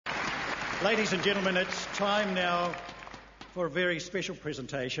Ladies and gentlemen, it's time now for a very special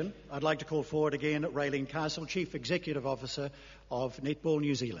presentation. I'd like to call forward again Raylene Castle, Chief Executive Officer of Netball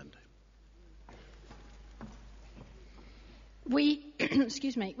New Zealand. We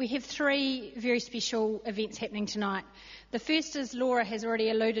have three very special events happening tonight. The first, as Laura has already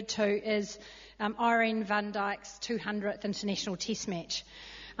alluded to, is Irene van Dijk's 200th International Test match.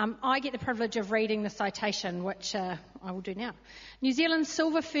 I get the privilege of reading the citation, which I will do now. New Zealand's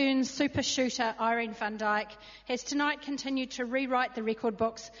Silver Ferns super shooter Irene van Dijk has tonight continued to rewrite the record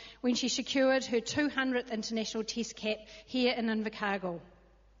books when she secured her 200th International Test cap here in Invercargill.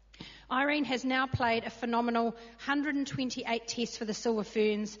 Irene has now played a phenomenal 128 tests for the Silver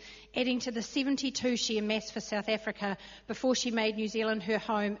Ferns, adding to the 72 she amassed for South Africa before she made New Zealand her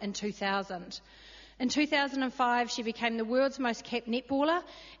home in 2000. In 2005, she became the world's most capped netballer,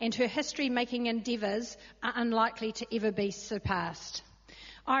 and her history-making endeavours are unlikely to ever be surpassed.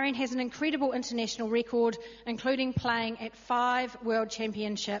 Irene has an incredible international record, including playing at 5 World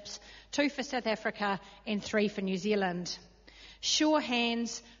Championships, 2 for South Africa and 3 for New Zealand. Sure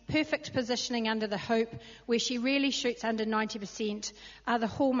hands, perfect positioning under the hoop, where she really shoots under 90%, are the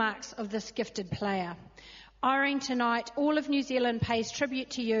hallmarks of this gifted player. Irene, tonight, all of New Zealand pays tribute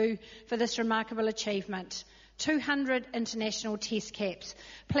to you for this remarkable achievement. 200 international test caps.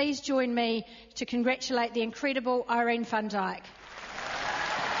 Please join me to congratulate the incredible Irene van Dijk.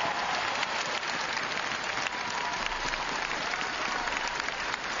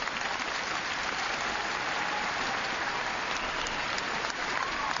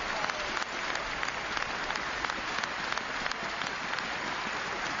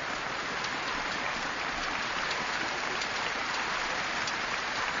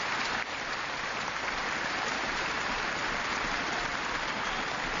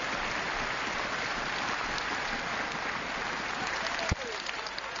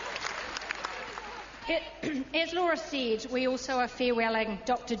 As Laura said, we also are farewelling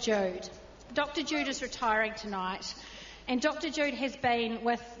Dr. Jude. Dr. Jude is retiring tonight, and Dr. Jude has been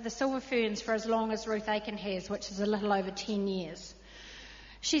with the Silver Ferns for as long as Ruth Aitken has, which is a little over 10 years.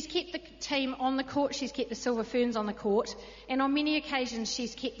 She's kept the team on the court, she's kept the Silver Ferns on the court, and on many occasions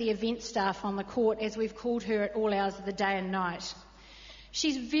she's kept the event staff on the court, as we've called her at all hours of the day and night.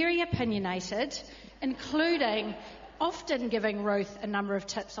 She's very opinionated, including often giving Ruth a number of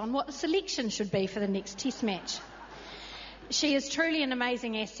tips on what the selection should be for the next test match. She is truly an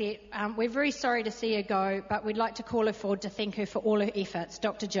amazing asset. We're very sorry to see her go, but we'd like to call her forward to thank her for all her efforts.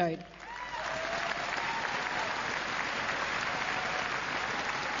 Dr. Jude.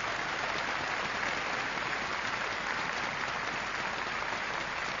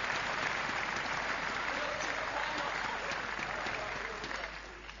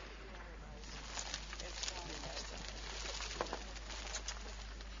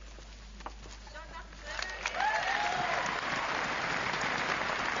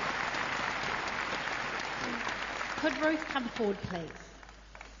 Could Ruth come forward, please?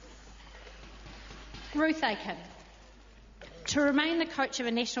 Ruth Aitken. To remain the coach of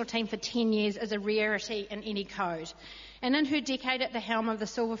a national team for 10 years is a rarity in any code. And in her decade at the helm of the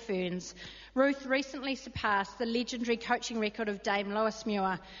Silver Ferns, Ruth recently surpassed the legendary coaching record of Dame Lois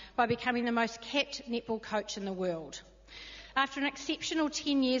Muir by becoming the most capped netball coach in the world. After an exceptional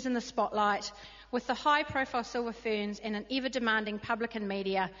 10 years in the spotlight, with the high-profile Silver Ferns and an ever-demanding public and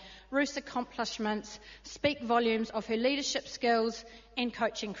media, Ruth's accomplishments speak volumes of her leadership skills and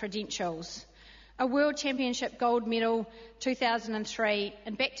coaching credentials. A World Championship gold medal 2003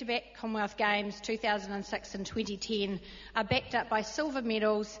 and back-to-back Commonwealth Games 2006 and 2010 are backed up by silver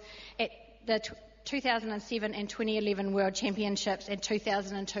medals at the 2007 and 2011 World Championships and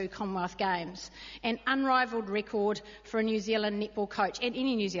 2002 Commonwealth Games. An unrivalled record for a New Zealand netball coach, and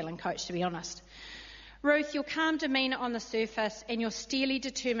any New Zealand coach, to be honest. Ruth, your calm demeanour on the surface and your steely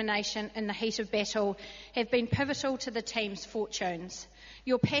determination in the heat of battle have been pivotal to the team's fortunes.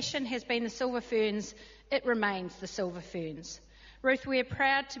 Your passion has been the Silver Ferns. It remains the Silver Ferns. Ruth, we are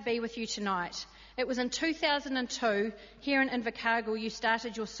proud to be with you tonight. It was in 2002, here in Invercargill, you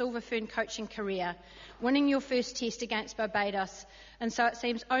started your Silver Fern coaching career, winning your first test against Barbados, and so it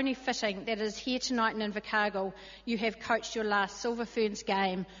seems only fitting that it is here tonight in Invercargill you have coached your last Silver Ferns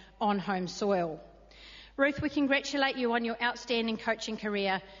game on home soil. Ruth, we congratulate you on your outstanding coaching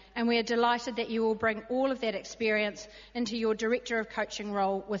career, and we are delighted that you will bring all of that experience into your Director of Coaching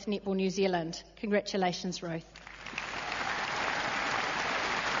role with Netball New Zealand. Congratulations, Ruth.